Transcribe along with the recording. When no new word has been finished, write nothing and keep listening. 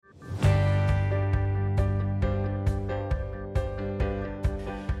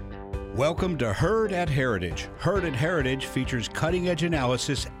Welcome to Heard at Heritage. Heard at Heritage features cutting-edge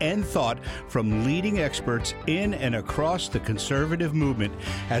analysis and thought from leading experts in and across the conservative movement,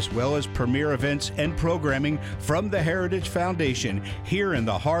 as well as premier events and programming from the Heritage Foundation here in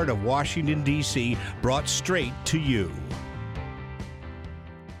the heart of Washington, D.C., brought straight to you.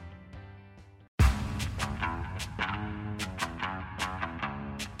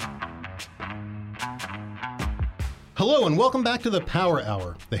 Hello and welcome back to the Power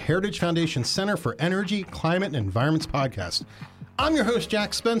Hour, the Heritage Foundation Center for Energy, Climate, and Environment's podcast. I'm your host,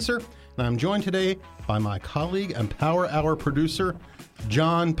 Jack Spencer, and I'm joined today by my colleague and Power Hour producer,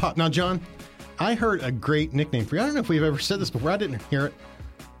 John Pop. Now, John, I heard a great nickname for you. I don't know if we've ever said this before. I didn't hear it,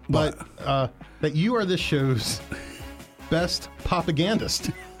 but that you are this show's best propagandist.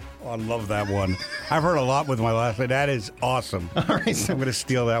 Oh, I love that one. I've heard a lot with my last name. That is awesome. All right, so I'm going to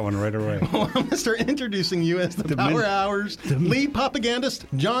steal that one right away. Well, I'm going to start introducing you as the Power Hour's lead propagandist,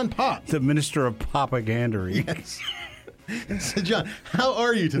 John Pop. The Minister of Propagandery. Yes. So, John, how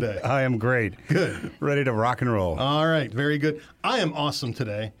are you today? I am great. Good. Ready to rock and roll. All right, very good. I am awesome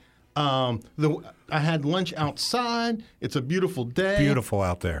today. I had lunch outside. It's a beautiful day. Beautiful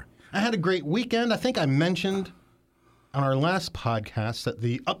out there. I had a great weekend. I think I mentioned on our last podcast that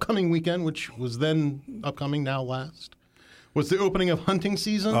the upcoming weekend, which was then upcoming, now last, was the opening of hunting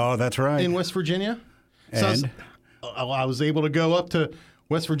season. Oh, that's right. In West Virginia. And? So I was able to go up to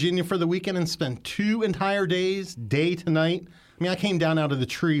West Virginia for the weekend and spend 2 entire days, day to night. I mean, I came down out of the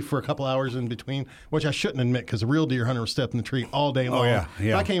tree for a couple hours in between, which I shouldn't admit because a real deer hunter was stepping the tree all day long. Oh, yeah.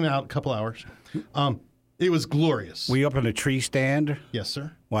 But I came out a couple hours. It was glorious. Were you up in a tree stand? Yes,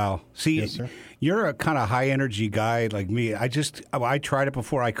 sir. Wow. See, Yes, sir. You're a kind of high energy guy like me. I tried it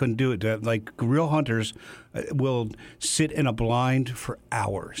before. I couldn't do it. Like real hunters will sit in a blind for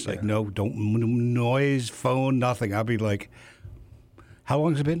hours. Like, no, don't noise, phone, nothing. I'll be like, how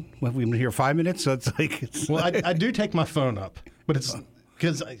long has it been? Well, we've been here 5 minutes. So it's like, Well, I do take my phone up, but it's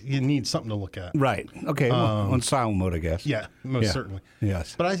because you need something to look at. Right. Okay. Well, on silent mode, I guess. Yeah, most certainly.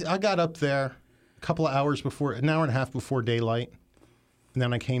 Yes. But I got up there a couple of hours before, an hour and a half before daylight. And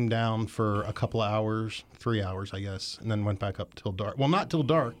then I came down for a couple of hours, 3 hours, I guess, and then went back up till dark. Well, not till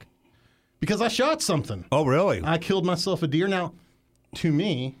dark, because I shot something. Oh, really? I killed myself a deer. Now, to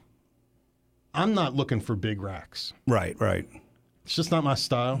me, I'm not looking for big racks. Right, right. It's just not my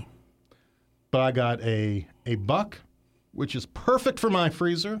style. But I got a buck, which is perfect for my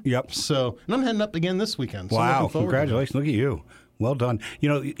freezer. Yep. So, and I'm heading up again this weekend. So I'm Wow. looking forward to it. Congratulations. Look at you. Well done. You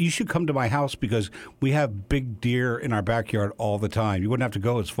know, you should come to my house because we have big deer in our backyard all the time. You wouldn't have to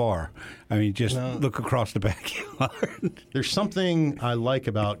go as far. I mean, just look across the backyard. There's something I like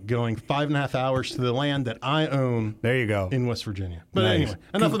about going 5.5 hours to the land that I own. There you go. In West Virginia. But Nice. anyway,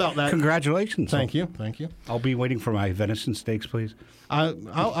 enough about that. Congratulations. Thank you. Thank you. I'll be waiting for my venison steaks, please.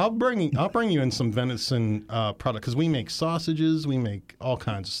 I'll bring you in some venison product because we make sausages, we make all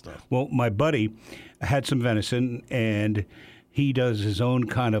kinds of stuff. Well, my buddy had some venison, and he does his own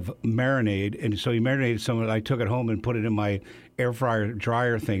kind of marinade, and so he marinated some of it. I took it home and put it in my air fryer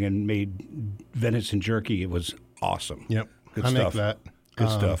dryer thing and made venison jerky. It was awesome. Yep, Good I stuff. make that.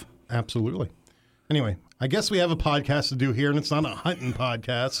 Good stuff. Absolutely. Anyway, I guess we have a podcast to do here, and it's not a hunting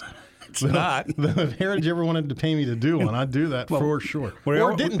podcast. It's not. If Heritage ever wanted to pay me to do one, I'd do that for sure.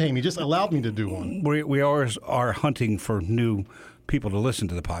 Or didn't pay me, just allowed me to do one. We always are hunting for new people to listen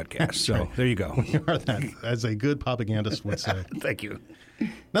to the podcast. So right. There you go. You are that, as a good propagandist would say. Thank you.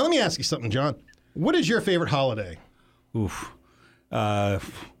 Now, let me ask you something, John. What is your favorite holiday? Oof. I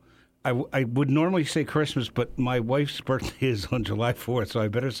would normally say Christmas, but my wife's birthday is on July 4th, so I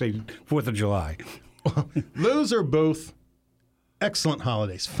better say 4th of July. Those are both excellent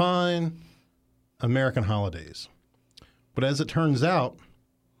holidays, fine American holidays. But as it turns out,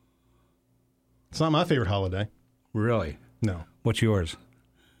 it's not my favorite holiday. Really? No. What's yours?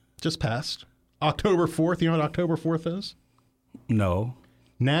 Just passed. October 4th. You know what October 4th is? No.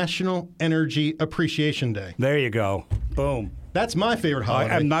 National Energy Appreciation Day. There you go. Boom. That's my favorite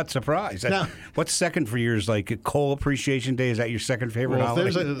holiday. I'm not surprised. Now, what's second for yours? Like Coal Appreciation Day? Is that your second favorite well,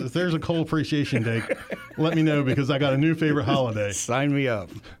 holiday? if there's a Coal Appreciation Day, let me know because I got a new favorite holiday. Sign me up.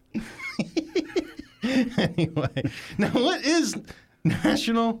 Anyway, now what is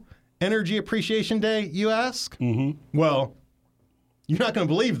National Energy Appreciation Day, you ask? Mm-hmm. Well, you're not going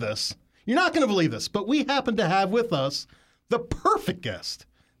to believe this. You're not going to believe this, but we happen to have with us the perfect guest,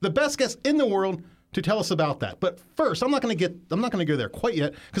 the best guest in the world to tell us about that. But first, I'm not going to go there quite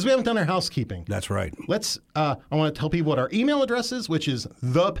yet because we haven't done our housekeeping. That's right. I want to tell people what our email address is, which is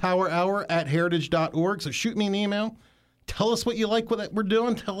thepowerhour@heritage.org. So shoot me an email. Tell us what you like that we're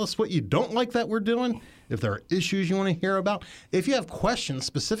doing. Tell us what you don't like that we're doing. If there are issues you want to hear about. If you have questions,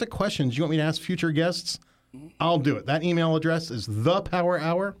 specific questions you want me to ask future guests, I'll do it. That email address is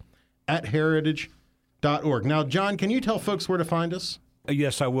thepowerhour@heritage.org. Now, John, can you tell folks where to find us?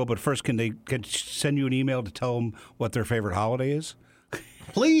 Yes, I will. But first, can they send you an email to tell them what their favorite holiday is?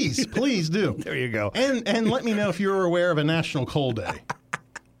 Please do. There you go. And let me know if you're aware of a National Coal Day.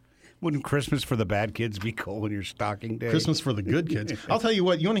 Wouldn't Christmas for the bad kids be coal in your stocking day? Christmas for the good kids. I'll tell you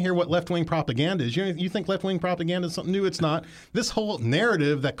what, you want to hear what left-wing propaganda is. You think left-wing propaganda is something new? It's not. This whole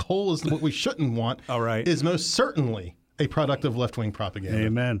narrative that coal is what we shouldn't want All right. is most certainly a product of left-wing propaganda.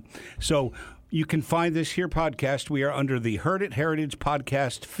 Amen. So you can find this here podcast. We are under the Heard It Heritage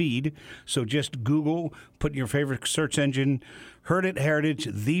podcast feed. So just Google, put in your favorite search engine, Heard It Heritage,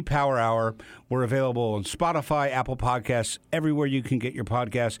 The Power Hour. We're available on Spotify, Apple Podcasts, everywhere you can get your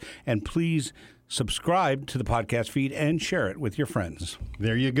podcasts. And please subscribe to the podcast feed and share it with your friends.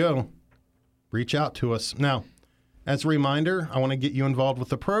 There you go. Reach out to us. Now, as a reminder, I want to get you involved with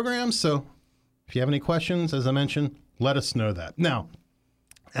the program. So if you have any questions, as I mentioned, let us know that. Now,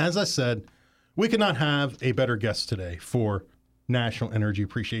 as I said, we could not have a better guest today for National Energy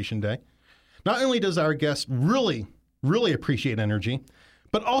Appreciation Day. Not only does our guest really appreciate energy,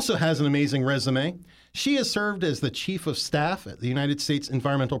 but also has an amazing resume. She has served as the Chief of Staff at the United States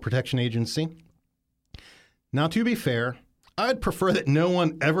Environmental Protection Agency. Now, to be fair, I'd prefer that no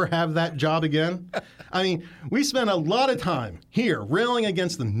one ever have that job again. I mean, we spend a lot of time here railing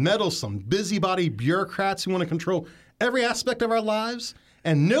against the meddlesome, busybody bureaucrats who want to control every aspect of our lives,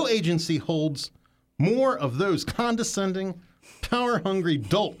 and no agency holds more of those condescending, power-hungry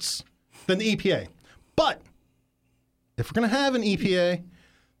dolts than the EPA. But if we're going to have an EPA,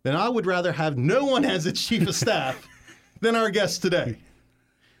 then I would rather have no one as its chief of staff than our guest today.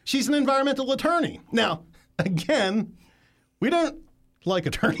 She's an environmental attorney. Now, again, we don't like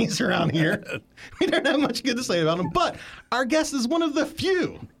attorneys around here. We don't have much good to say about them. But our guest is one of the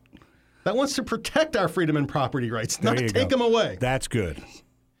few that wants to protect our freedom and property rights, not take them away. That's good.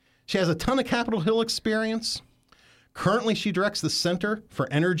 She has a ton of Capitol Hill experience. Currently, she directs the Center for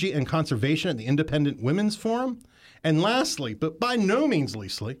Energy and Conservation at the Independent Women's Forum. And lastly, but by no means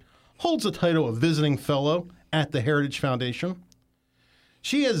leastly, holds the title of Visiting Fellow at the Heritage Foundation.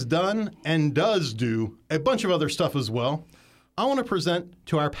 She has done and does do a bunch of other stuff as well. I want to present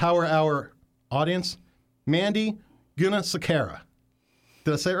to our Power Hour audience, Mandy Gunasekara.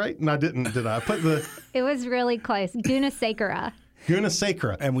 Did I say it right? No, I didn't, did I? It was really close. Gunasekara.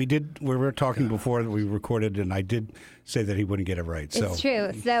 Gunasekara. And we were talking before that we recorded, and I did say that he wouldn't get it right. So it's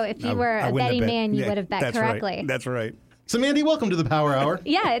true. So if you were a betting man, you would have bet correctly. Right. That's right. So, Mandy, welcome to the Power Hour.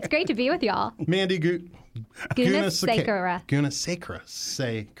 Yeah, it's great to be with y'all. Mandy Gunasekara.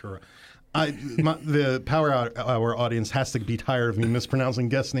 Gunasekara. The Power Hour audience has to be tired of me mispronouncing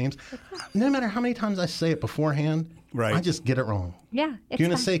guest names. No matter how many times I say it beforehand, right. I just get it wrong. Yeah.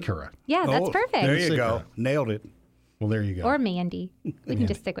 Gunasekara. Yeah, that's perfect. There you go. Nailed it. Well, there you go. Or Mandy. We can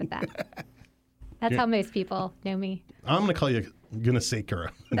just stick with that. That's how most people know me. I'm going to call you Gunasekara.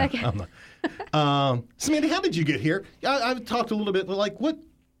 No, Okay. I'm not. So, Mandy, how did you get here? I've talked a little bit, but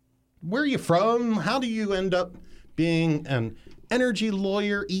where are you from? How do you end up being an energy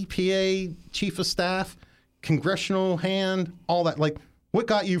lawyer, EPA, chief of staff, congressional hand, all that? What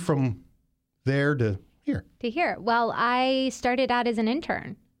got you from there to here? To here. Well, I started out as an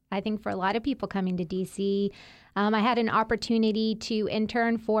intern. I think for a lot of people coming to D.C., I had an opportunity to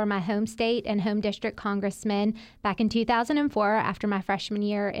intern for my home state and home district congressman back in 2004 after my freshman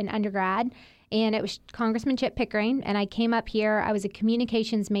year in undergrad. And it was Congressman Chip Pickering. And I came up here. I was a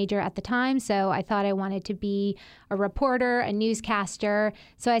communications major at the time, so I thought I wanted to be a reporter, a newscaster.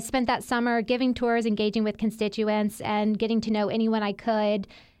 So I spent that summer giving tours, engaging with constituents, and getting to know anyone I could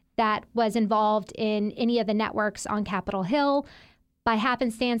that was involved in any of the networks on Capitol Hill. By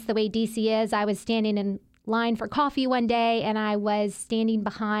happenstance, the way DC is, I was standing in line for coffee one day, and I was standing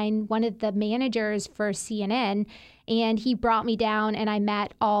behind one of the managers for CNN, and he brought me down, and I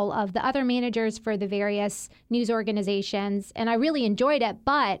met all of the other managers for the various news organizations, and I really enjoyed it.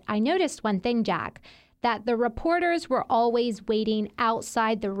 But I noticed one thing, Jack, that the reporters were always waiting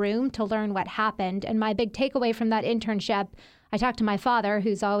outside the room to learn what happened. And my big takeaway from that internship, I talked to my father,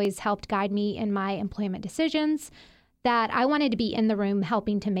 who's always helped guide me in my employment decisions, that I wanted to be in the room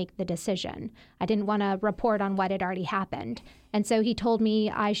helping to make the decision. I didn't want to report on what had already happened. And so he told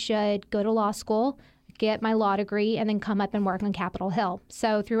me I should go to law school, get my law degree, and then come up and work on Capitol Hill.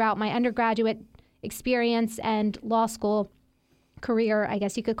 So throughout my undergraduate experience and law school career, I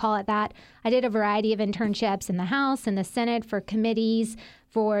guess you could call it that, I did a variety of internships in the House and the Senate for committees,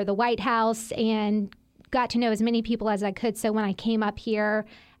 for the White House, and got to know as many people as I could. So when I came up here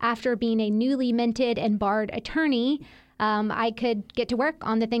after being a newly minted and barred attorney, I could get to work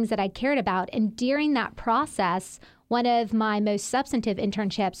on the things that I cared about. And during that process, one of my most substantive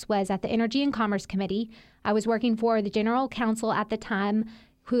internships was at the Energy and Commerce Committee. I was working for the general counsel at the time,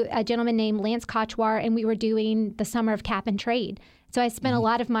 a gentleman named Lance Kochwar, and we were doing the summer of cap and trade. So I spent a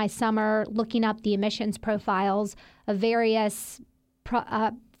lot of my summer looking up the emissions profiles of various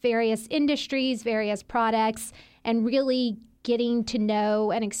industries, various products, and really getting to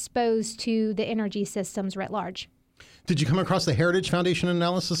know and exposed to the energy systems writ large. Did you come across the Heritage Foundation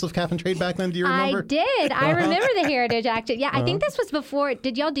analysis of cap and trade back then? Do you remember? I did. I remember the Heritage Act. Yeah, I think this was before.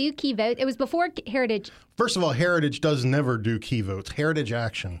 Did y'all do key vote? It was before Heritage. First of all, Heritage does never do key votes. Heritage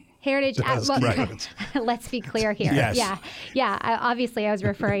Action. Heritage Act. Well, let's be clear here. Yes. Yeah. Obviously, I was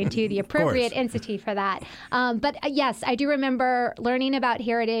referring to the appropriate entity for that. But yes, I do remember learning about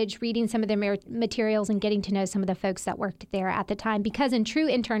Heritage, reading some of their materials, and getting to know some of the folks that worked there at the time. Because in true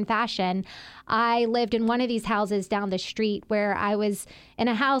intern fashion, I lived in one of these houses down the street where I was in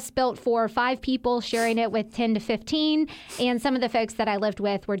a house built for 5 people, sharing it with 10 to 15, and some of the folks that I lived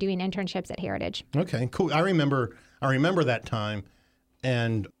with were doing internships at Heritage. Okay, cool. I remember that time,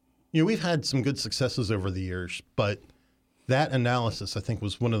 and we've had some good successes over the years, but that analysis, I think,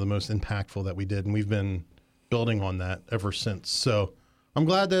 was one of the most impactful that we did, and we've been building on that ever since. So I'm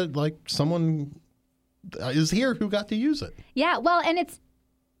glad that, someone is here who got to use it. Yeah, well, and it's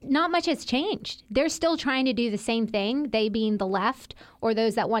not much has changed. They're still trying to do the same thing, they being the left or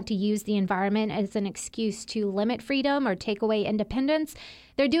those that want to use the environment as an excuse to limit freedom or take away independence.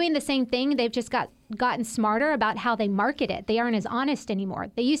 They're doing the same thing. They've just gotten smarter about how they market it. They aren't as honest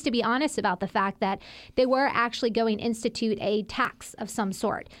anymore. They used to be honest about the fact that they were actually going to institute a tax of some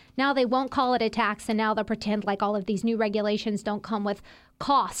sort. Now they won't call it a tax, and now they'll pretend like all of these new regulations don't come with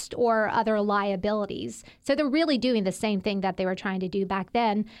cost or other liabilities. So they're really doing the same thing that they were trying to do back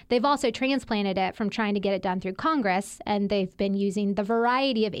then. They've also transplanted it from trying to get it done through Congress, and they've been using the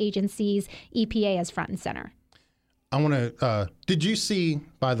variety of agencies, EPA as front and center. I want to, did you see,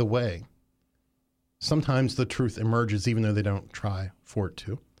 by the way, sometimes the truth emerges even though they don't try for it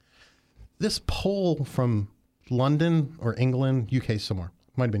to. This poll from London or England, UK somewhere,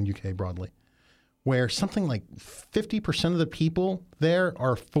 might have been UK broadly, where something like 50% of the people there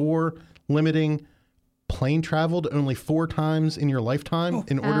are for limiting plane travel to only 4 times in your lifetime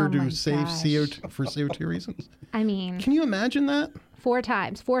in order to save CO2 for CO2 reasons. I mean, can you imagine that? 4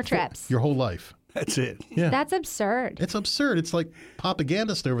 times, 4 trips. Your whole life. That's it. Yeah. That's absurd. It's absurd. It's like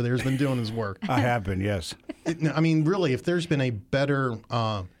propagandist over there has been doing his work. I have been, yes. I mean, really, if there's been a better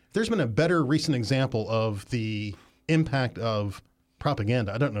recent example of the impact of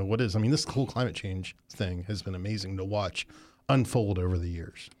propaganda, I don't know what is. I mean, this whole climate change thing has been amazing to watch unfold over the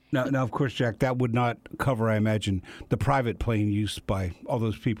years. Now, of course, Jack, that would not cover, I imagine, the private plane use by all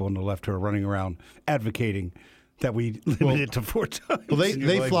those people on the left who are running around advocating that we limit it to 4 times. Well,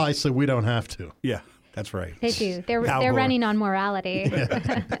 they fly so we don't have to. Yeah, that's right. They do. They're running on morality.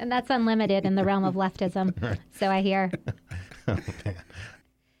 Yeah. And that's unlimited in the realm of leftism. Right. So I hear. Oh, man.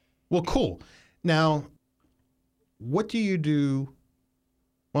 Well, cool. Now, what do you do?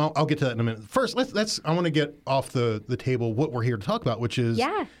 Well, I'll get to that in a minute. First, I want to get off the table what we're here to talk about, which is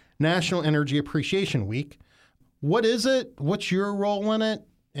National Energy Appreciation Week. What is it? What's your role in it?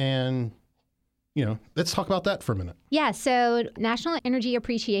 And let's talk about that for a minute. Yeah, so National Energy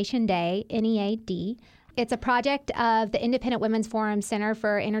Appreciation Day, NEAD, it's a project of the Independent Women's Forum Center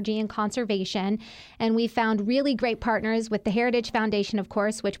for Energy and Conservation, and we found really great partners with the Heritage Foundation, of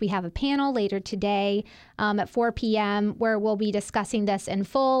course, which we have a panel later today at 4 p.m. where we'll be discussing this in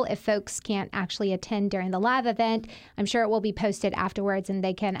full. If folks can't actually attend during the live event, I'm sure it will be posted afterwards and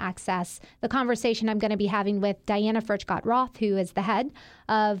they can access the conversation I'm going to be having with Diana Furchtgott-Roth, who is the head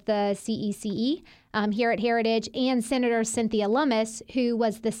of the CECE here at Heritage, and Senator Cynthia Lummis, who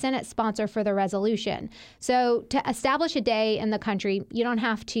was the Senate sponsor for the resolution. So to establish a day in the country, you don't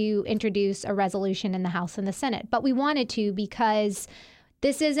have to introduce a resolution in the House and the Senate. But we wanted to because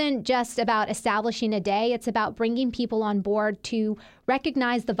this isn't just about establishing a day. It's about bringing people on board to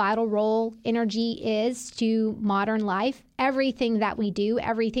recognize the vital role energy is to modern life. Everything that we do,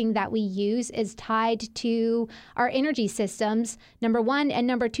 everything that we use is tied to our energy systems, number one. And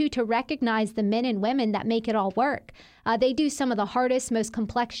number two, to recognize the men and women that make it all work. They do some of the hardest, most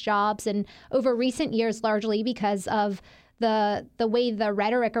complex jobs. And over recent years, largely because of the way the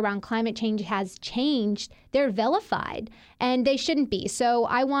rhetoric around climate change has changed, they're vilified, and they shouldn't be. So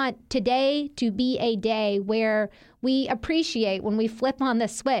I want today to be a day where we appreciate when we flip on the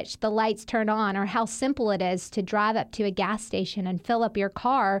switch, the lights turn on, or how simple it is to drive up to a gas station and fill up your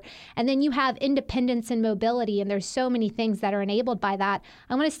car. And then you have independence and mobility, and there's so many things that are enabled by that.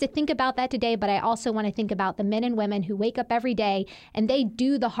 I want us to think about that today, but I also want to think about the men and women who wake up every day and they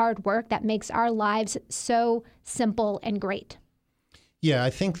do the hard work that makes our lives so simple and great. Yeah,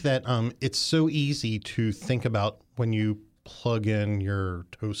 I think that it's so easy to think about when you plug in your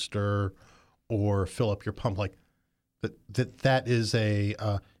toaster or fill up your pump, like that is a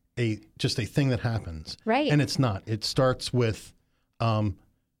just a thing that happens. Right. And it's not. It starts with,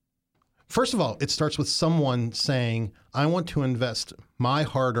 first of all, it starts with someone saying, I want to invest my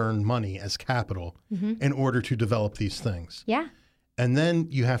hard-earned money as capital in order to develop these things. Yeah. And then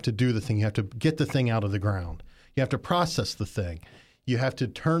you have to do the thing. You have to get the thing out of the ground. You have to process the thing. You have to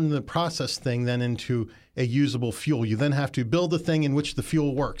turn the process thing then into a usable fuel. You then have to build the thing in which the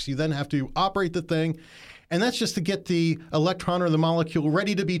fuel works. You then have to operate the thing. And that's just to get the electron or the molecule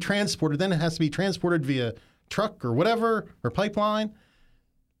ready to be transported. Then it has to be transported via truck or whatever, or pipeline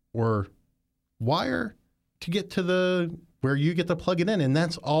or wire to get to where you get to plug it in. And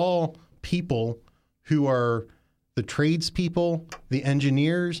that's all people who are the tradespeople, the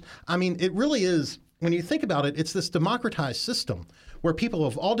engineers. I mean, it really is, when you think about it, it's this democratized system where people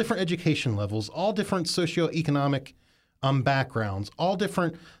of all different education levels, all different socioeconomic backgrounds, all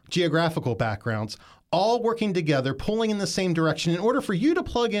different geographical backgrounds, all working together, pulling in the same direction in order for you to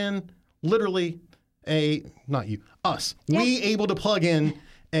plug in literally us. Yeah. We able to plug in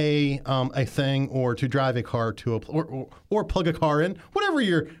a thing, or to drive a car to or plug a car in, whatever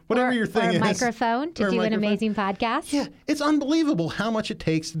your thing is. Or a microphone to do an amazing podcast. Yeah, it's unbelievable how much it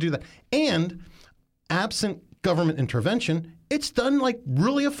takes to do that. And absent government intervention, it's done like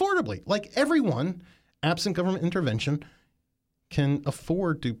really affordably. Like everyone, absent government intervention, can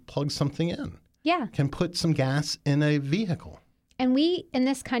afford to plug something in. Yeah. Can put some gas in a vehicle. And we in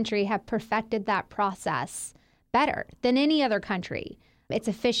this country have perfected that process better than any other country. It's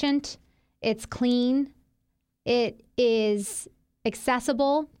efficient, it's clean, it is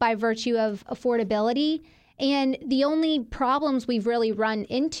accessible by virtue of affordability. And the only problems we've really run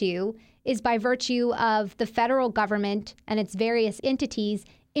into is by virtue of the federal government and its various entities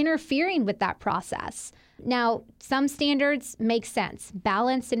interfering with that process. Now, some standards make sense.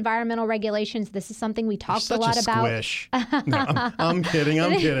 Balanced environmental regulations, this is something we talked a lot about. Squish. No, I'm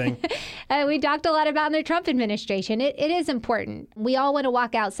kidding. We talked a lot about in the Trump administration. It is important. We all want to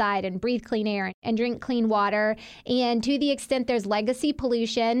walk outside and breathe clean air and drink clean water. And to the extent there's legacy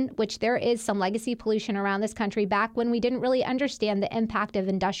pollution, which there is some legacy pollution around this country back when we didn't really understand the impact of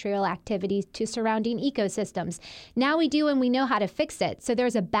industrial activities to surrounding ecosystems. Now we do, and we know how to fix it. So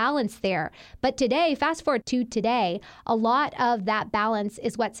there's a balance there. But today, fast forward to today, a lot of that balance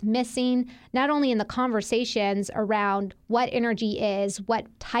is what's missing, not only in the conversations around what energy is, what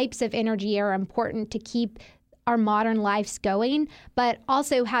types of energy are important to keep our modern lives going, but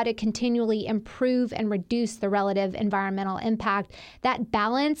also how to continually improve and reduce the relative environmental impact. That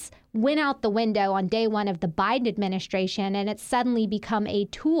balance went out the window on day one of the Biden administration, and it's suddenly become a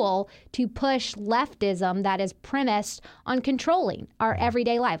tool to push leftism that is premised on controlling our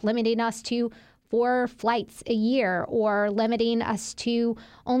everyday life, limiting us to 4 flights a year, or limiting us to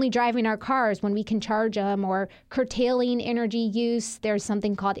only driving our cars when we can charge them, or curtailing energy use. There's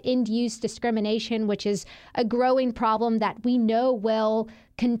something called end-use discrimination, which is a growing problem that we know will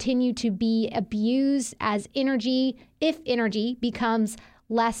continue to be abused as if energy becomes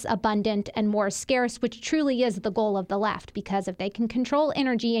less abundant and more scarce, which truly is the goal of the left, because if they can control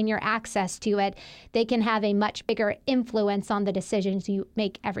energy and your access to it, they can have a much bigger influence on the decisions you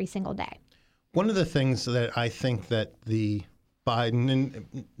make every single day. One of the things that I think that the Biden,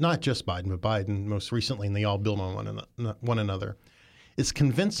 and not just Biden, but Biden most recently, and they all build on one another, is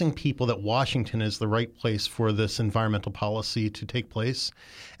convincing people that Washington is the right place for this environmental policy to take place.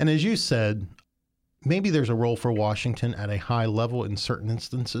 And as you said, maybe there's a role for Washington at a high level in certain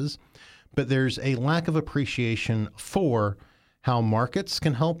instances, but there's a lack of appreciation for how markets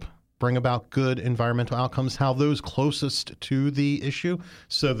can help bring about good environmental outcomes, how those closest to the issue,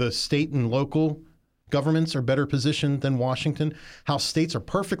 so the state and local governments are better positioned than Washington, how states are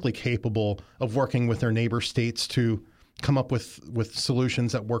perfectly capable of working with their neighbor states to come up with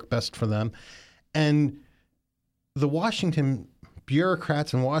solutions that work best for them. And the Washington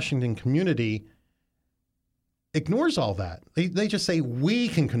bureaucrats and Washington community ignores all that. They just say, we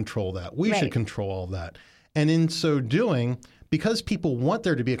can control that. We should control all that. And in so doing, because people want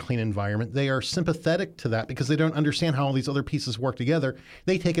there to be a clean environment, they are sympathetic to that because they don't understand how all these other pieces work together.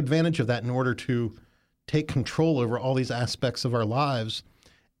 They take advantage of that in order to take control over all these aspects of our lives.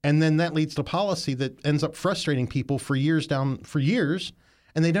 And then that leads to policy that ends up frustrating people for years,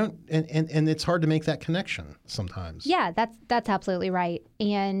 and they don't, and it's hard to make that connection sometimes. Yeah, that's absolutely right.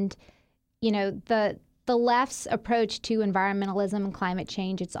 And, you know, the left's approach to environmentalism and climate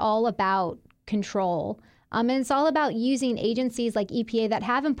change, it's all about control. And it's all about using agencies like EPA that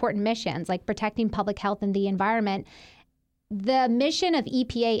have important missions, like protecting public health and the environment. The mission of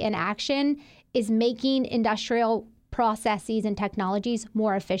EPA in action is making industrial processes and technologies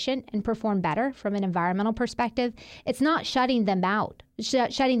more efficient and perform better from an environmental perspective. It's not shutting them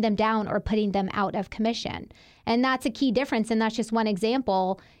down or putting them out of commission. And that's a key difference. And that's just one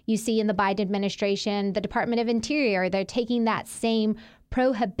example you see in the Biden administration, the Department of Interior. They're taking that same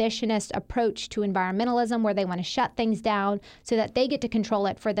prohibitionist approach to environmentalism where they want to shut things down so that they get to control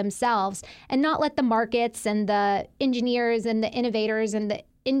it for themselves and not let the markets and the engineers and the innovators and the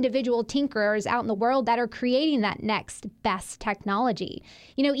individual tinkerers out in the world that are creating that next best technology.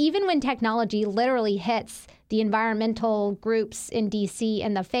 You know, even when technology literally hits the environmental groups in DC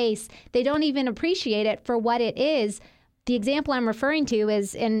in the face, they don't even appreciate it for what it is. The example I'm referring to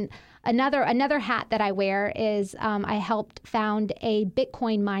is in another hat that I wear is I helped found a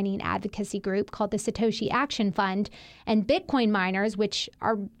Bitcoin mining advocacy group called the Satoshi Action Fund. And Bitcoin miners, which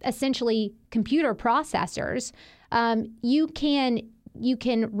are essentially computer processors, you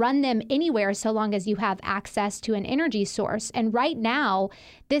can run them anywhere so long as you have access to an energy source. And right now,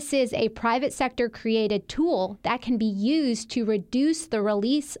 this is a private sector created tool that can be used to reduce the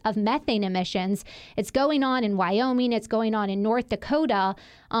release of methane emissions. It's going on in Wyoming. It's going on in North Dakota.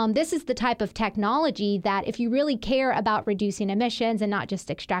 This is the type of technology that if you really care about reducing emissions and not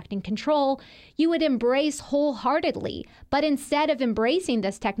just extracting control, you would embrace wholeheartedly. But instead of embracing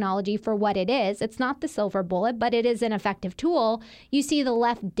this technology for what it is, it's not the silver bullet, but it is an effective tool. You see the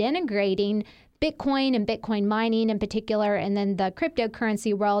left denigrating Bitcoin and Bitcoin mining in particular, and then the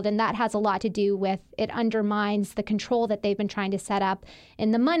cryptocurrency world. And that has a lot to do with it undermines the control that they've been trying to set up in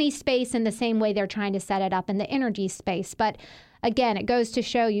the money space in the same way they're trying to set it up in the energy space. But again, it goes to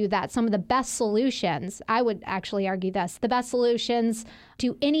show you that some of the best solutions, I would actually argue this, the best solutions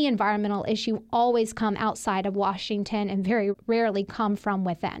to any environmental issue always come outside of Washington and very rarely come from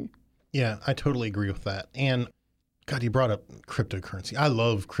within. Yeah, I totally agree with that. And God, you brought up cryptocurrency. I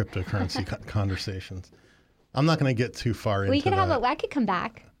love cryptocurrency conversations. I'm not going to get too far into that. I could come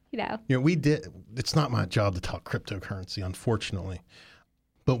back, you know. We did. It's not my job to talk cryptocurrency, unfortunately.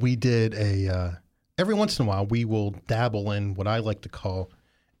 But we did every once in a while, we will dabble in what I like to call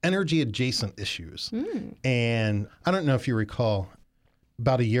energy adjacent issues. And I don't know if you recall,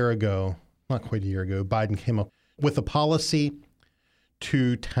 about a year ago, not quite a year ago, Biden came up with a policy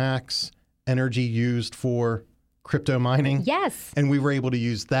to tax energy used for crypto mining. Yes. And we were able to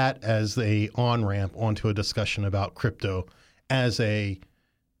use that as a on-ramp onto a discussion about crypto as a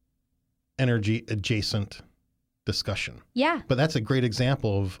energy adjacent discussion. Yeah. But that's a great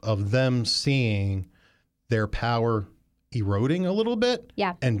example of them seeing their power eroding a little bit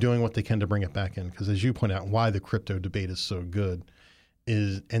and doing what they can to bring it back in. Because as you point out, why the crypto debate is so good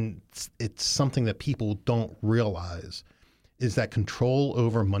and it's something that people don't realize is that control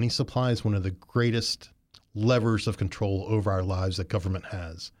over money supply is one of the greatest levers of control over our lives that government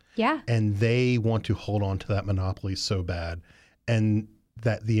has. Yeah. And they want to hold on to that monopoly so bad. And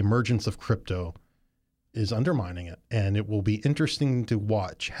that the emergence of crypto is undermining it. And it will be interesting to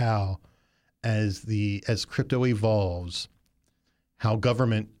watch how, as crypto evolves, how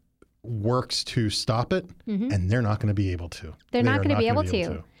government works to stop it, and they're not going to be able to. They're not going to be able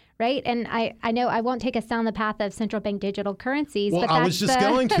to. Right. And I know I won't take us down the path of central bank digital currencies. Well, but I was just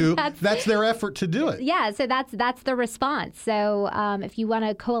going to. That's their effort to do it. Yeah. So that's the response. So if you want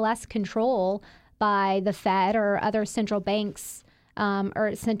to coalesce control by the Fed or other central banks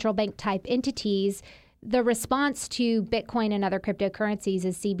or central bank type entities, the response to Bitcoin and other cryptocurrencies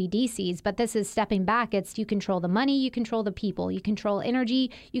is CBDCs, but this is stepping back. It's you control the money, you control the people, you control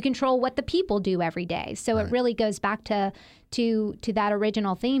energy, you control what the people do every day. So It really goes back to that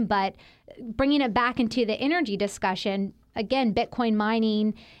original theme. But bringing it back into the energy discussion, again, Bitcoin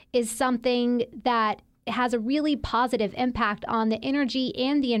mining is something that has a really positive impact on the energy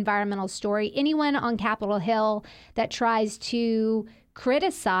and the environmental story. Anyone on Capitol Hill that tries to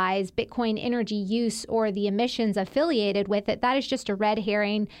criticize Bitcoin energy use or the emissions affiliated with it, that is just a red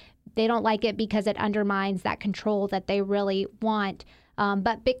herring. They don't like it because it undermines that control that they really want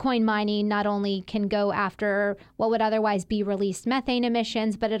But Bitcoin mining not only can go after what would otherwise be released methane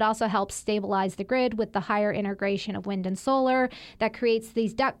emissions, but it also helps stabilize the grid with the higher integration of wind and solar that creates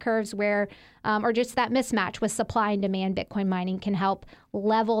these duck curves where, or just that mismatch with supply and demand. Bitcoin mining can help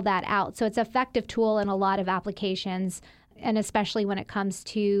level that out. So it's an effective tool in a lot of applications, and especially when it comes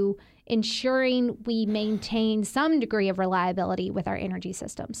to ensuring we maintain some degree of reliability with our energy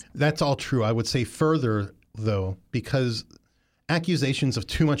systems. That's all true. I would say further, though, because accusations of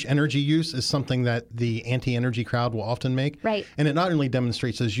too much energy use is something that the anti-energy crowd will often make. Right. And it not only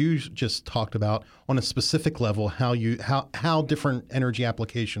demonstrates, as you just talked about, on a specific level, how different energy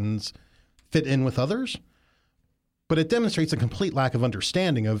applications fit in with others, but it demonstrates a complete lack of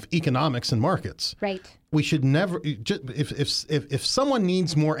understanding of economics and markets. Right. We should never, if someone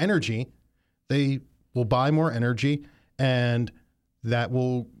needs more energy, they will buy more energy, and that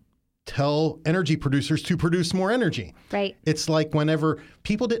will tell energy producers to produce more energy. Right. It's like whenever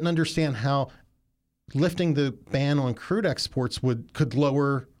people didn't understand how lifting the ban on crude exports could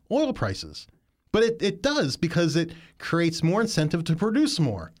lower oil prices. But it does, because it creates more incentive to produce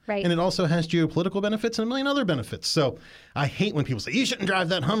more. Right. And it also has geopolitical benefits and a million other benefits. So I hate when people say, you shouldn't drive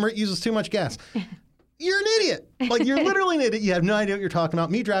that Hummer, it uses too much gas. You're an idiot. Like, you're literally an idiot. You have no idea what you're talking about.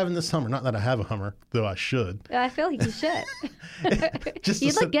 Me driving this Hummer, not that I have a Hummer, though I should. I feel like you should.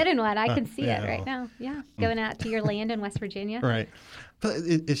 You look good in one. I can see it right now. Yeah. Going out to your land in West Virginia. Right. But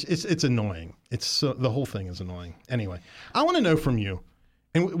it's annoying. The whole thing is annoying. Anyway, I want to know from you,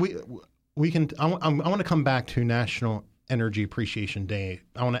 and I want to come back to National Energy Appreciation Day.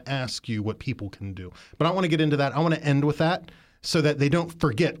 I want to ask you what people can do. But I don't want to get into that. I want to end with that so that they don't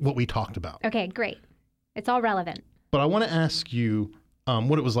forget what we talked about. Okay, great. It's all relevant. But I want to ask you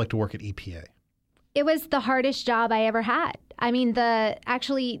what it was like to work at EPA. It was the hardest job I ever had. I mean, I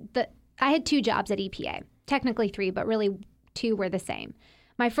had 2 jobs at EPA, technically 3, but really 2 were the same.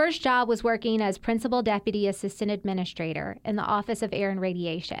 My first job was working as Principal Deputy Assistant Administrator in the Office of Air and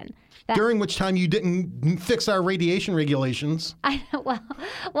Radiation. During which time you didn't fix our radiation regulations. I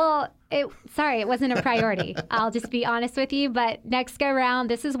know. It wasn't a priority. I'll just be honest with you. But next go round,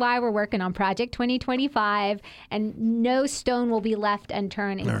 this is why we're working on Project 2025, and no stone will be left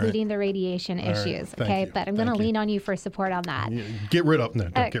unturned, including the radiation issues. Right. Okay, but I'm going to lean on you for support on that. Get rid of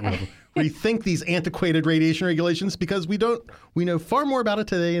them. Rethink these antiquated radiation regulations, because we know far more about it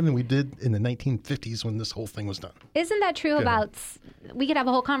today than we did in the 1950s when this whole thing was done. Isn't that true we could have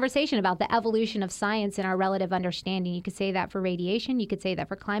a whole conversation about the evolution of science and our relative understanding. You could say that for radiation. You could say that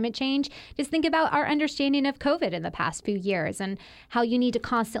for climate change. Just think about our understanding of COVID in the past few years and how you need to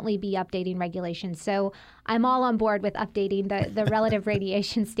constantly be updating regulations. So I'm all on board with updating the relative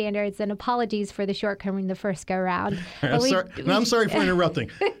radiation standards, and apologies for the shortcoming the first go round. I'm sorry for interrupting.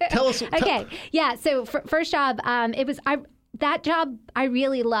 Tell us. Okay. Yeah. So first job, that job I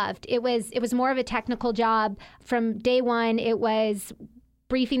really loved. It was more of a technical job. From day one, it was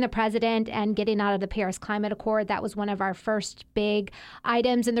briefing the president and getting out of the Paris Climate Accord. That was one of our first big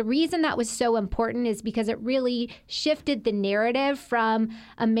items. And the reason that was so important is because it really shifted the narrative from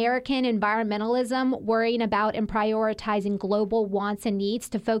American environmentalism, worrying about and prioritizing global wants and needs,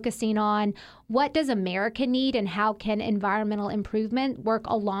 to focusing on what does America need and how can environmental improvement work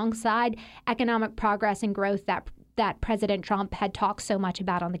alongside economic progress and growth that President Trump had talked so much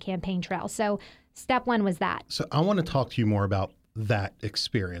about on the campaign trail. So step 1 was that. So I want to talk to you more about that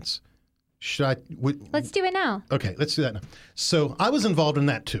experience. Let's do it now. Okay, let's do that now. So I was involved in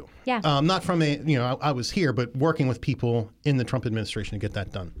that too. Yeah. Not from I was here, but working with people in the Trump administration to get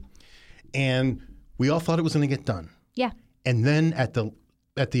that done. And we all thought it was going to get done. Yeah. And then at the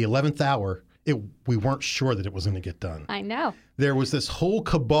 11th hour, we weren't sure that it was going to get done. I know. There was this whole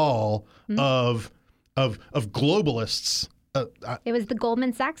cabal of globalists. It was the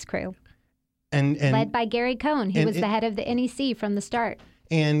Goldman Sachs crew. And led by Gary Cohn, who was the head of the NEC from the start.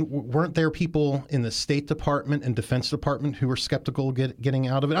 And weren't there people in the State Department and Defense Department who were skeptical getting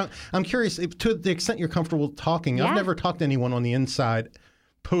out of it? I'm curious, to the extent you're comfortable talking. Yeah. I've never talked to anyone on the inside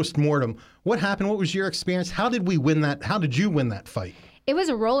post-mortem. What happened? What was your experience? How did we win that? How did you win that fight? It was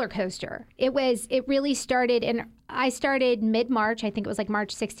a roller coaster. It really started, and I started mid-March. I think it was like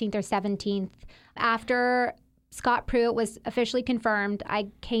March 16th or 17th. After Scott Pruitt was officially confirmed, I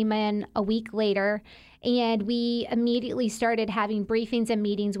came in a week later, and we immediately started having briefings and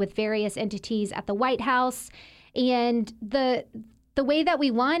meetings with various entities at the White House. And the way that we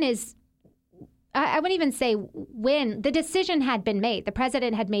won is, I wouldn't even say win. The decision had been made. The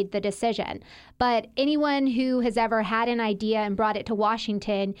president had made the decision. But anyone who has ever had an idea and brought it to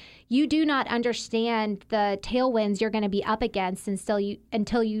Washington, you do not understand the tailwinds you're going to be up against until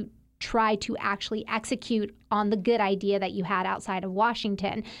you try to actually execute on the good idea that you had outside of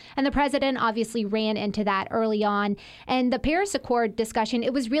Washington. And the president obviously ran into that early on. And the Paris Accord discussion,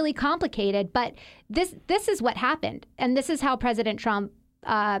 it was really complicated, but this is what happened. And this is how President Trump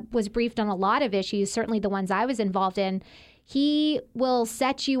was briefed on a lot of issues, certainly the ones I was involved in. He will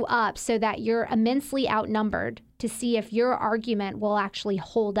set you up so that you're immensely outnumbered to see if your argument will actually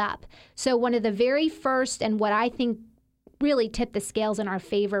hold up. So one of the very first, and what I think really tipped the scales in our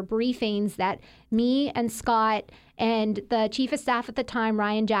favor, briefings that me and Scott and the chief of staff at the time,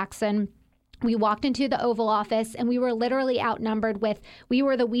 Ryan Jackson, we walked into the Oval Office and we were literally outnumbered we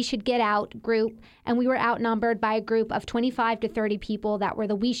were the We Should Get Out group, and we were outnumbered by a group of 25 to 30 people that were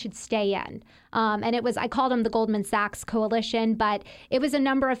the We Should Stay In. And it was, I called them the Goldman Sachs Coalition, but it was a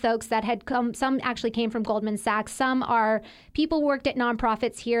number of folks that had come, some actually came from Goldman Sachs. Some are people who worked at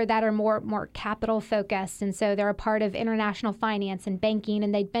nonprofits here that are more capital focused. And so they're a part of international finance and banking,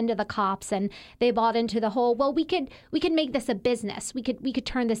 and they'd been to the COPs and they bought into the whole, well, we could make this a business. We could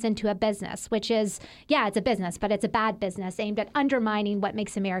turn this into a business, which is, yeah, it's a business, but it's a bad business aimed at undermining what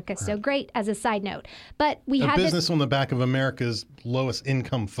makes America so great, as a side note. But we had business on the back of America's lowest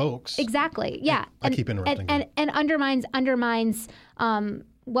income folks. Exactly. Yeah. I keep interrupting. And undermines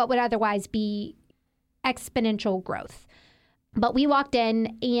what would otherwise be exponential growth. But we walked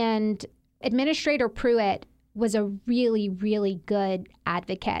in, and Administrator Pruitt was a really, really good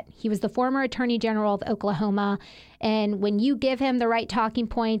advocate. He was the former Attorney General of Oklahoma. And when you give him the right talking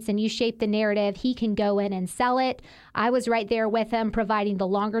points and you shape the narrative, he can go in and sell it. I was right there with him, providing the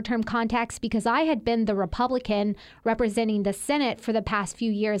longer term context, because I had been the Republican representing the Senate for the past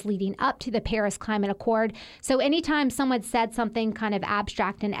few years leading up to the Paris Climate Accord. So anytime someone said something kind of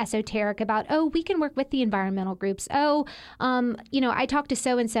abstract and esoteric about, oh, we can work with the environmental groups. Oh, I talked to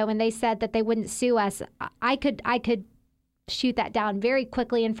so-and-so and they said that they wouldn't sue us. I could shoot that down very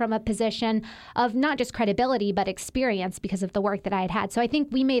quickly, and from a position of not just credibility, but experience because of the work that I had had. So I think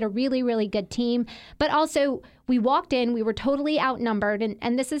we made a really, really good team. But also, we walked in, we were totally outnumbered.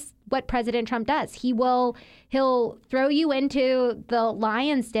 And this is what President Trump does. He'll throw you into the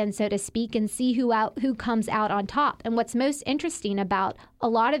lion's den, so to speak, and see who comes out on top. And what's most interesting about a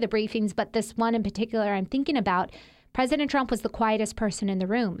lot of the briefings, but this one in particular I'm thinking about, President Trump was the quietest person in the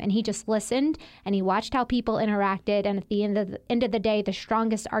room, and he just listened and he watched how people interacted. And at the end of the day, the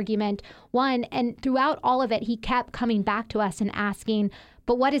strongest argument won. And throughout all of it, he kept coming back to us and asking,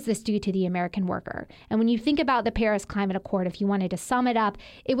 but what does this do to the American worker? And when you think about the Paris Climate Accord, if you wanted to sum it up,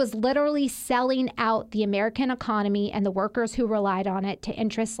 it was literally selling out the American economy and the workers who relied on it to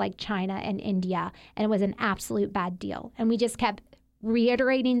interests like China and India. And it was an absolute bad deal. And we just kept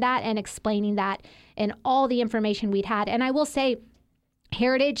reiterating that and explaining that in all the information we'd had. And I will say,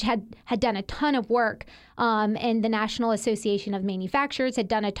 Heritage had done a ton of work, and the National Association of Manufacturers had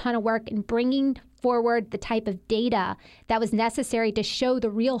done a ton of work in bringing forward the type of data that was necessary to show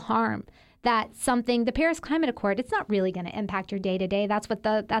the real harm that the Paris Climate Accord, it's not really going to impact your day-to-day. That's what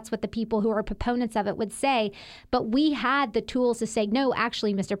the people who are proponents of it would say. But we had the tools to say, no,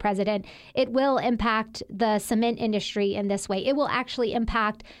 actually, Mr. President, it will impact the cement industry in this way. It will actually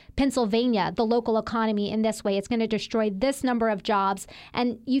impact Pennsylvania, the local economy, in this way. It's going to destroy this number of jobs.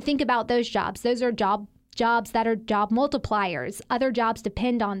 And you think about those jobs. Those are jobs that are job multipliers. Other jobs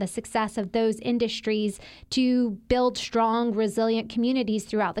depend on the success of those industries to build strong, resilient communities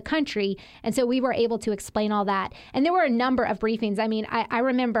throughout the country. And so we were able to explain all that. And there were a number of briefings. I mean, I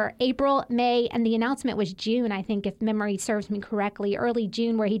remember April, May, and the announcement was June, I think, if memory serves me correctly, early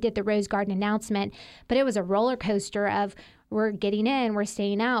June, where he did the Rose Garden announcement. But it was a roller coaster of, we're getting in, we're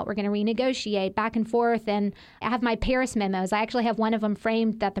staying out, we're going to renegotiate, back and forth. And I have my Paris memos. I actually have one of them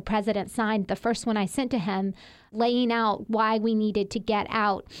framed that the president signed, the first one I sent to him, laying out why we needed to get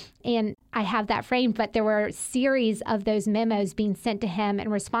out. And I have that framed, but there were a series of those memos being sent to him in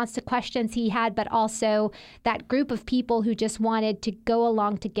response to questions he had, but also that group of people who just wanted to go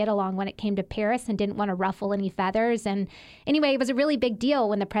along to get along when it came to Paris and didn't want to ruffle any feathers. And anyway, it was a really big deal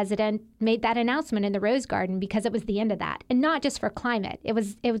when the president made that announcement in the Rose Garden, because it was the end of that. And not just for climate.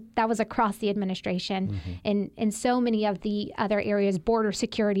 That was across the administration, in so many of the other areas, border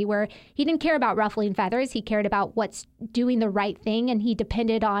security, where he didn't care about ruffling feathers. He cared about what's doing the right thing, and he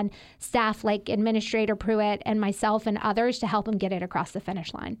depended on staff like Administrator Pruitt and myself and others to help him get it across the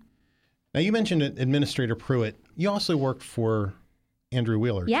finish line. Now, you mentioned Administrator Pruitt. You also worked for Andrew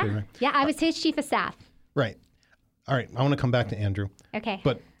Wheeler, yeah. too, right? Yeah, I was his chief of staff. Right. All right, I want to come back to Andrew. Okay.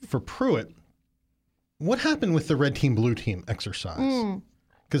 But for Pruitt, what happened with the red team, blue team exercise?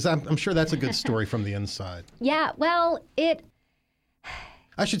 Because I'm sure that's a good story from the inside. Yeah, well,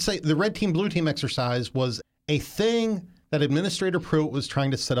 I should say the red team, blue team exercise was a thing that Administrator Pruitt was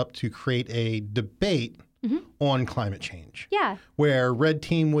trying to set up to create a debate on climate change. Yeah. Where red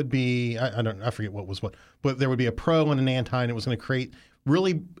team would be, I forget what was what, but there would be a pro and an anti, and it was going to create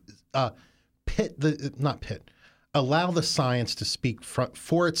really allow the science to speak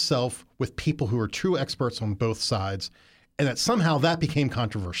for itself with people who are true experts on both sides, and that somehow that became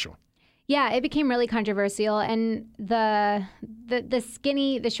controversial. Yeah, it became really controversial, and the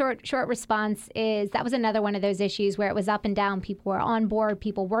short response is that was another one of those issues where it was up and down. People were on board,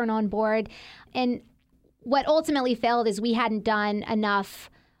 people weren't on board, and what ultimately failed is we hadn't done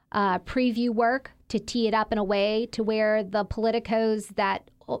enough preview work to tee it up in a way to where the politicos that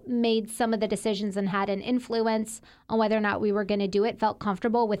made some of the decisions and had an influence on whether or not we were going to do it felt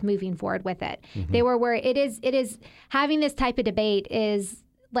comfortable with moving forward with it. They were where it is having this type of debate is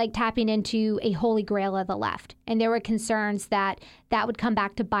like tapping into a holy grail of the left. And there were concerns that would come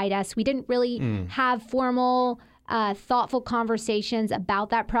back to bite us. We didn't really have formal, thoughtful conversations about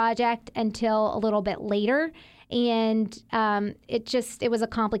that project until a little bit later. And it was a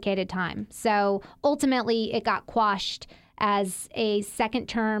complicated time. So ultimately, it got quashed as a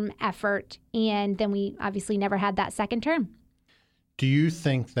second-term effort. And then we obviously never had that second term. Do you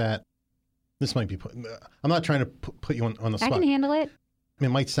think that this might be I'm not trying to put you on the spot. I can handle it. It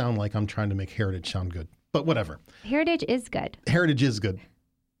might sound like I'm trying to make heritage sound good, but whatever. Heritage is good. Heritage is good,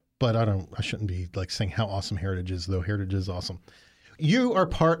 but I shouldn't be like saying how awesome heritage is, though heritage is awesome. You are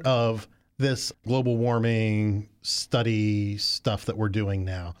part of this global warming study stuff that we're doing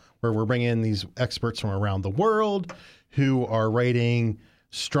now, where we're bringing in these experts from around the world who are writing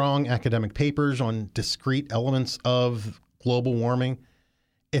strong academic papers on discrete elements of global warming.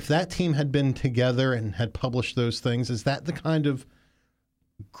 If that team had been together and had published those things, is that the kind of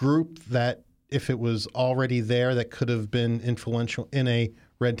group that, if it was already there, that could have been influential in a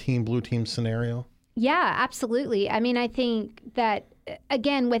red team, blue team scenario? Yeah, absolutely. I mean, I think that,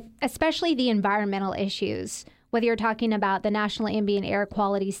 again, with especially the environmental issues, whether you're talking about the National Ambient Air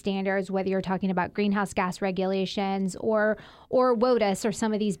Quality Standards, whether you're talking about greenhouse gas regulations or WOTUS or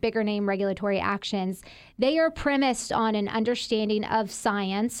some of these bigger name regulatory actions, they are premised on an understanding of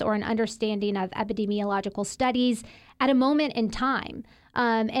science or an understanding of epidemiological studies at a moment in time.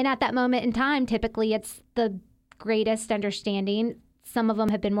 And at that moment in time, typically it's the greatest understanding. Some of them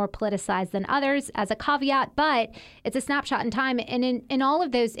have been more politicized than others as a caveat, but it's a snapshot in time. And in all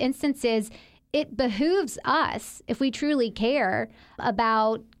of those instances, it behooves us, if we truly care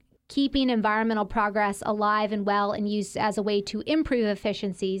about keeping environmental progress alive and well and used as a way to improve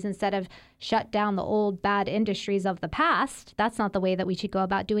efficiencies instead of shut down the old bad industries of the past. That's not the way that we should go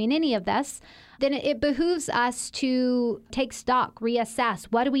about doing any of this. Then it behooves us to take stock, reassess.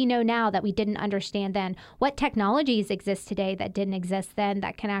 What do we know now that we didn't understand then? What technologies exist today that didn't exist then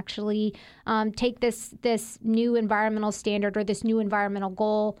that can actually take this new environmental standard or this new environmental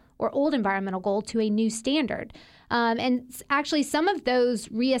goal or old environmental goal to a new standard? And actually, some of those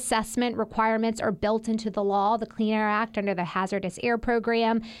reassessment requirements are built into the law, the Clean Air Act under the Hazardous Air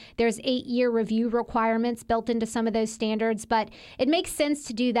Program. There's 8-year review requirements built into some of those standards, but it makes sense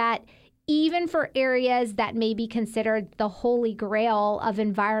to do that even for areas that may be considered the holy grail of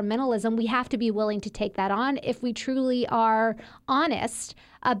environmentalism. We have to be willing to take that on if we truly are honest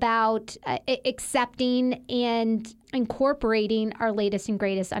about accepting and incorporating our latest and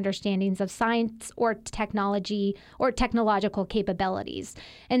greatest understandings of science or technology or technological capabilities.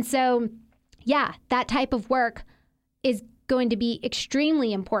 And so, yeah, that type of work is going to be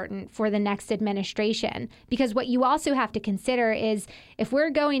extremely important for the next administration, because what you also have to consider is if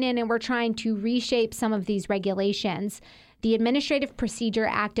we're going in and we're trying to reshape some of these regulations, the Administrative Procedure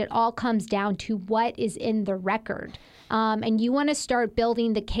Act, it all comes down to what is in the record. And you want to start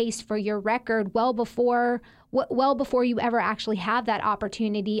building the case for your record well before you ever actually have that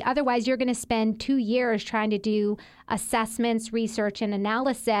opportunity. Otherwise, you're going to spend 2 years trying to do assessments, research, and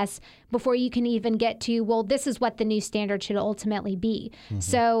analysis before you can even get to, well, this is what the new standard should ultimately be. Mm-hmm.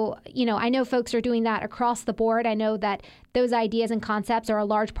 So, I know folks are doing that across the board. I know that those ideas and concepts are a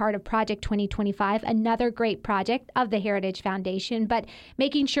large part of Project 2025, another great project of the Heritage Foundation, but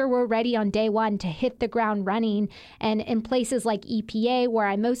making sure we're ready on day one to hit the ground running. And in places like EPA, where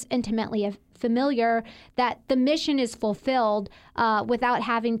I'm most intimately familiar, that the mission is fulfilled without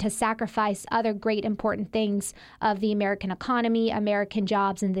having to sacrifice other great important things of the American economy, American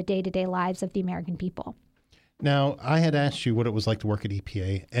jobs, and the day-to-day lives of the American people. Now, I had asked you what it was like to work at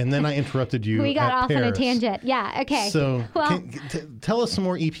EPA, and then I interrupted you. We got off Paris. on a tangent. Yeah, okay. So well, tell us some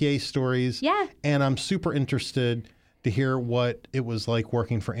more EPA stories. Yeah. And I'm super interested to hear what it was like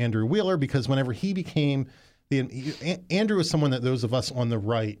working for Andrew Wheeler, because whenever he became Andrew is someone that those of us on the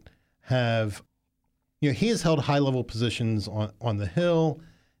right have he has held high-level positions on the Hill,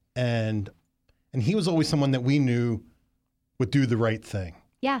 and he was always someone that we knew would do the right thing.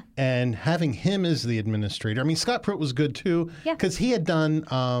 Yeah. And having him as the administrator, I mean, Scott Pruitt was good too, because he had done,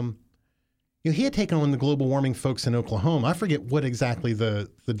 he had taken on the global warming folks in Oklahoma. I forget what exactly the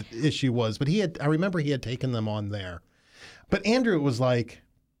issue was, but I remember he had taken them on there. But Andrew was like,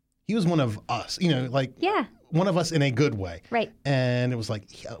 he was one of us, one of us in a good way. Right. And it was like,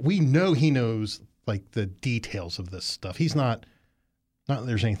 we know he knows like the details of this stuff. He's not that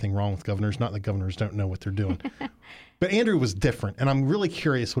there's anything wrong with governors, not that governors don't know what they're doing. But Andrew was different, and I'm really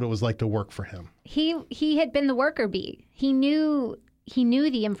curious what it was like to work for him. He had been the worker bee. He knew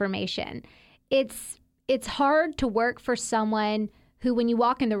the information. It's hard to work for someone who, when you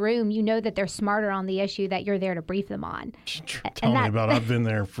walk in the room, you know that they're smarter on the issue that you're there to brief them on. Tell me about it. I've been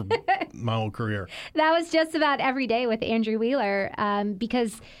there for my whole career. That was just about every day with Andrew Wheeler,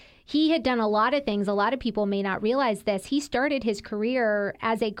 because he had done a lot of things. A lot of people may not realize this. He started his career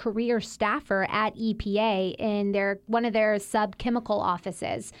as a career staffer at EPA in one of their sub-chemical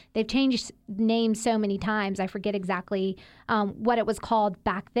offices. They've changed names so many times. I forget exactly what it was called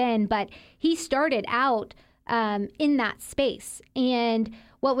back then. But he started out in that space. And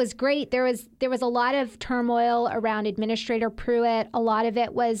what was great, there was a lot of turmoil around Administrator Pruitt. A lot of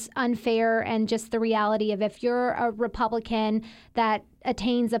it was unfair, and just the reality of if you're a Republican that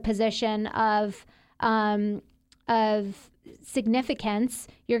attains a position of significance,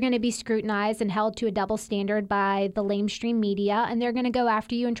 you're going to be scrutinized and held to a double standard by the lamestream media, and they're going to go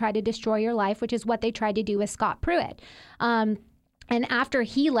after you and try to destroy your life, which is what they tried to do with Scott Pruitt. And after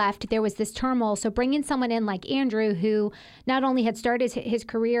he left, there was this turmoil. So bringing someone in like Andrew, who not only had started his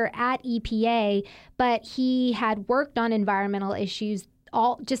career at EPA, but he had worked on environmental issues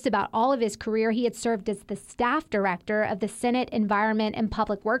just about all of his career. He had served as the staff director of the Senate Environment and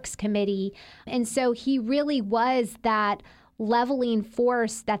Public Works Committee. And so he really was that leveling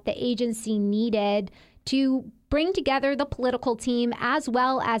force that the agency needed to bring together the political team as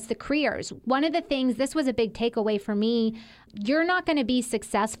well as the careers. One of the things, this was a big takeaway for me, you're not going to be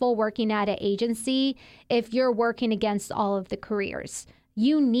successful working at an agency if you're working against all of the careers.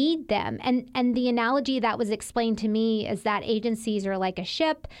 You need them. And the analogy that was explained to me is that agencies are like a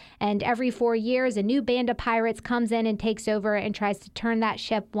ship, and every 4 years a new band of pirates comes in and takes over and tries to turn that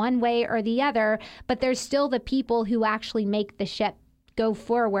ship one way or the other, but there's still the people who actually make the ship go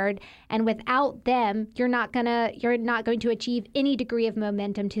forward, and without them, you're not going to achieve any degree of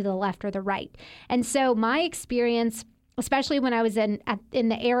momentum to the left or the right. And so my experience, especially when I was in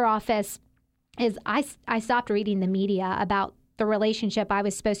the Air Office, is I stopped reading the media about the relationship I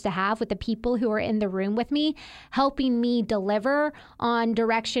was supposed to have with the people who are in the room with me, helping me deliver on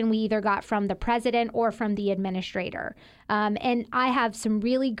direction we either got from the president or from the administrator. And I have some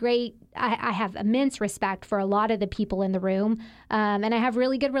really great, I have immense respect for a lot of the people in the room. And I have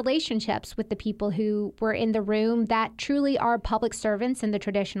really good relationships with the people who were in the room that truly are public servants in the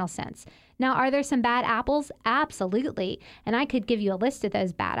traditional sense. Now, are there some bad apples? Absolutely. And I could give you a list of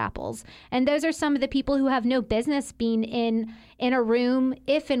those bad apples. And those are some of the people who have no business being in a room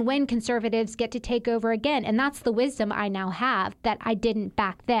if and when conservatives get to take over again. And that's the wisdom I now have that I didn't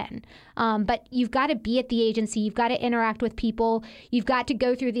back then. But you've got to be at the agency. You've got to interact with people. You've got to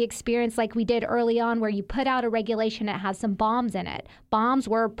go through the experience like we did early on, where you put out a regulation that has some bombs in it. Bombs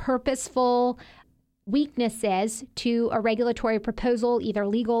were purposeful weaknesses to a regulatory proposal, either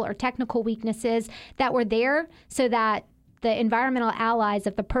legal or technical weaknesses that were there so that the environmental allies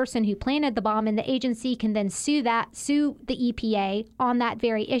of the person who planted the bomb in the agency can then sue the EPA on that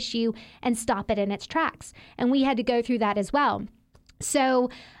very issue and stop it in its tracks. And we had to go through that as well. So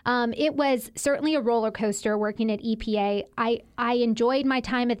it was certainly a roller coaster working at EPA. I enjoyed my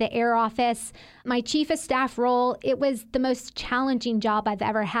time at the Air Office. My chief of staff role, it was the most challenging job I've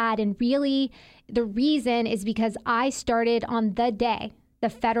ever had. And really, the reason is because I started on the day the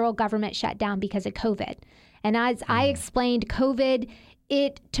federal government shut down because of COVID. And as I explained, COVID,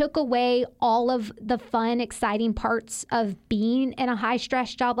 it took away all of the fun, exciting parts of being in a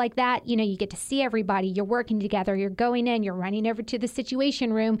high-stress job like that. You know, you get to see everybody. You're working together. You're going in. You're running over to the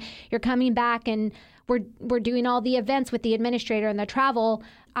Situation Room. You're coming back, and we're doing all the events with the administrator and the travel.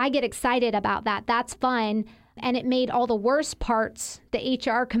 I get excited about that. That's fun. And it made all the worst parts, the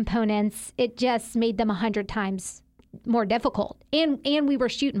HR components, it just made them 100 times more difficult. And we were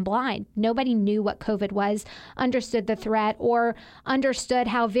shooting blind. Nobody knew what COVID was, understood the threat, or understood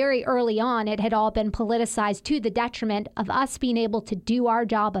how very early on it had all been politicized to the detriment of us being able to do our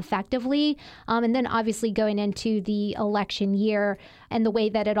job effectively. And then obviously going into the election year and the way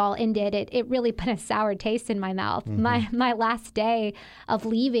that it all ended, it really put a sour taste in my mouth. Mm-hmm. My last day of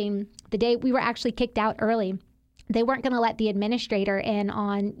leaving, the day we were actually kicked out early. They weren't going to let the administrator in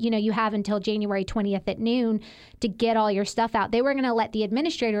on, you have until January 20th at noon to get all your stuff out. They were going to let the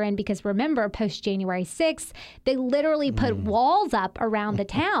administrator in because, remember, post January 6th, they literally put walls up around the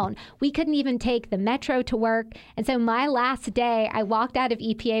town. We couldn't even take the metro to work. And so my last day, I walked out of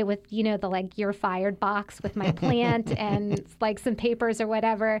EPA with, the you're fired box with my plant and some papers or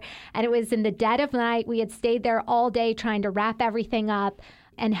whatever. And it was in the dead of night. We had stayed there all day trying to wrap everything up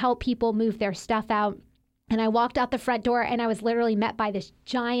and help people move their stuff out. And I walked out the front door and I was literally met by this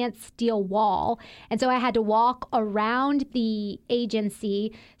giant steel wall. And so I had to walk around the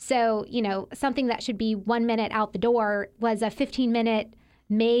agency. So, something that should be 1 minute out the door was a 15-minute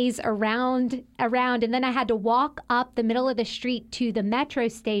maze around. And then I had to walk up the middle of the street to the metro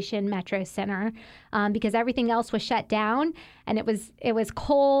station, Metro Center, because everything else was shut down. And it was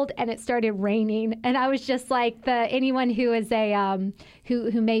cold and it started raining. And I was just like anyone who is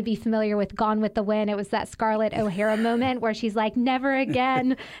who may be familiar with Gone with the Wind, it was that Scarlett O'Hara moment where she's like, never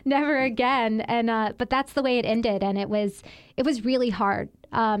again, never again. And but that's the way it ended. And it was really hard.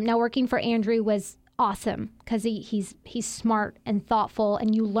 Now working for Andrew was awesome because he's smart and thoughtful,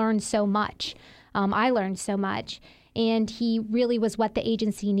 and you learn so much. I learned so much. And he really was what the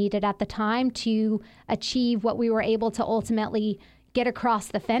agency needed at the time to achieve what we were able to ultimately get across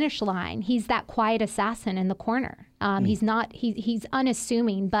the finish line. He's that quiet assassin in the corner. He's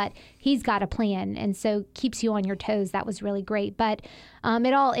unassuming, but he's got a plan, and so keeps you on your toes. That was really great. But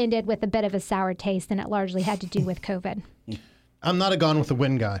it all ended with a bit of a sour taste, and it largely had to do with COVID. I'm not a Gone with the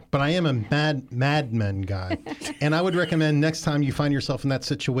Wind guy, but I am a Mad Men guy. And I would recommend next time you find yourself in that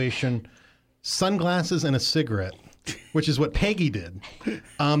situation, sunglasses and a cigarette, which is what Peggy did,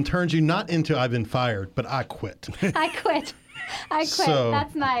 turns you not into I've been fired, but I quit. I quit. So,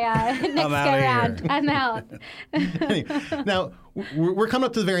 that's my next go round. I'm out. Now, we're coming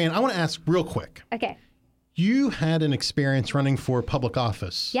up to the very end. I want to ask real quick. Okay. You had an experience running for public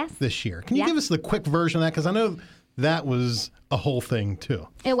office this year. Can you give us the quick version of that? Because I know that was a whole thing, too.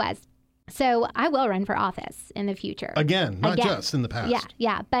 It was. So I will run for office in the future. Again, not just in the past.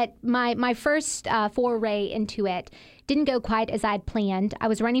 Yeah. But my first foray into it didn't go quite as I'd planned. I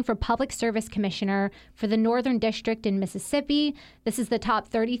was running for Public Service Commissioner for the Northern District in Mississippi. This is the top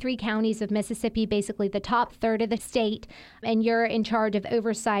 33 counties of Mississippi, basically the top third of the state. And you're in charge of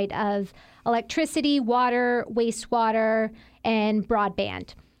oversight of electricity, water, wastewater, and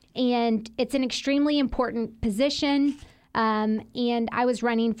broadband. And it's an extremely important position. And I was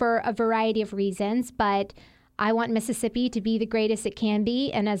running for a variety of reasons, but I want Mississippi to be the greatest it can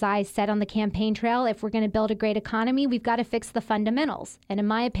be. And as I said on the campaign trail, if we're going to build a great economy, we've got to fix the fundamentals. And in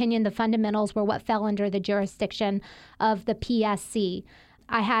my opinion, the fundamentals were what fell under the jurisdiction of the PSC.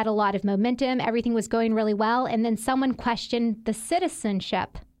 I had a lot of momentum. Everything was going really well. And then someone questioned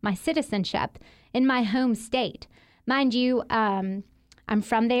my citizenship in my home state. Mind you, I'm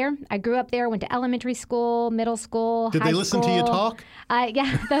from there. I grew up there, went to elementary school, middle school, high school. Did they listen to you talk?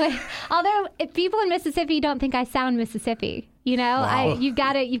 Yeah. Although if people in Mississippi don't think I sound Mississippi, Wow. you've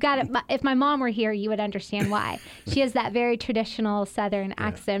got to. If my mom were here, you would understand why. She has that very traditional Southern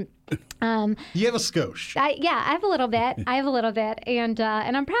accent. You have a skosh. I have a little bit. And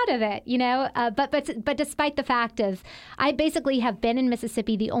I'm proud of it, But despite the fact of, I basically have been in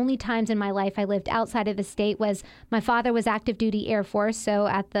Mississippi. The only times in my life I lived outside of the state was my father was active duty Air Force, so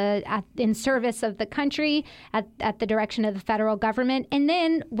in service of the country at the direction of the federal government. And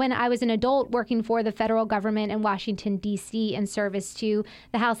then when I was an adult working for the federal government in Washington, D.C. in service to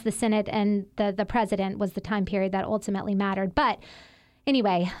the House, the Senate, and the president was the time period that ultimately mattered. But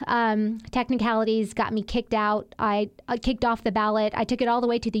anyway, technicalities got me kicked out. I kicked off the ballot. I took it all the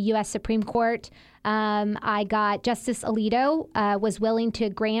way to the U.S. Supreme Court. I got Justice Alito was willing to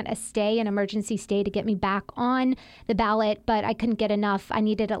grant a stay, an emergency stay, to get me back on the ballot, but I couldn't get enough. I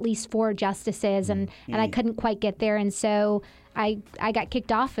needed at least 4 justices, and I couldn't quite get there. And so I got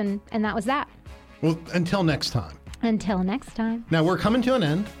kicked off, and that was that. Well, until next time. Until next time. Now, we're coming to an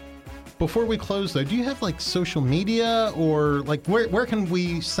end. Before we close, though, do you have social media, or where can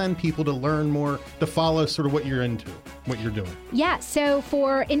we send people to learn more, to follow sort of what you're into, what you're doing? Yeah, so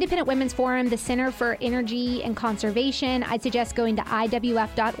for Independent Women's Forum, the Center for Energy and Conservation, I'd suggest going to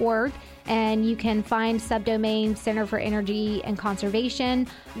IWF.org and you can find subdomain Center for Energy and Conservation.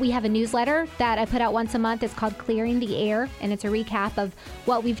 We have a newsletter that I put out once a month. It's called Clearing the Air, and it's a recap of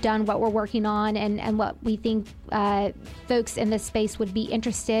what we've done, what we're working on, and what we think folks in this space would be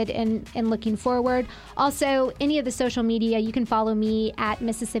interested in looking forward. Also, any of the social media, you can follow me at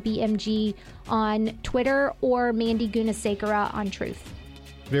Mississippi MG on Twitter or Mandy Gunasekara on Truth.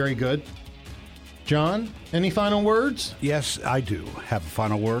 Very good. John, any final words? Yes, I do have a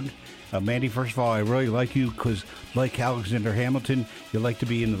final word. Mandy, first of all, I really like you because, like Alexander Hamilton, you like to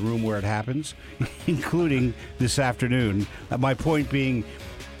be in the room where it happens, including this afternoon. My point being,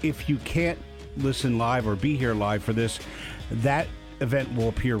 if you can't listen live or be here live for this, that event will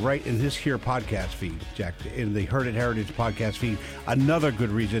appear right in this here podcast feed, Jack, in the Heard at Heritage podcast feed. Another good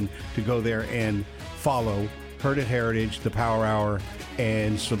reason to go there and follow Heard at Heritage, the Power Hour,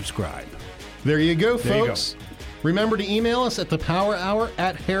 and subscribe. There you go, folks. Remember to email us at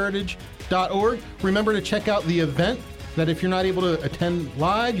thepowerhour@heritage.org. Remember to check out the event that if you're not able to attend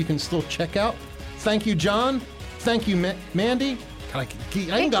live, you can still check out. Thank you, John. Thank you, Mandy. I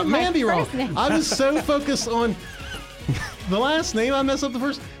even got Mandy wrong. I was so focused on the last name, I messed up the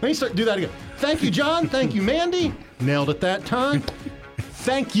first. Let me do that again. Thank you, John. Thank you, Mandy. Nailed it that time.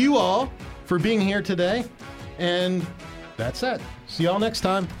 Thank you all for being here today. And that's it. See y'all next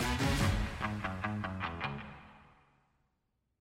time.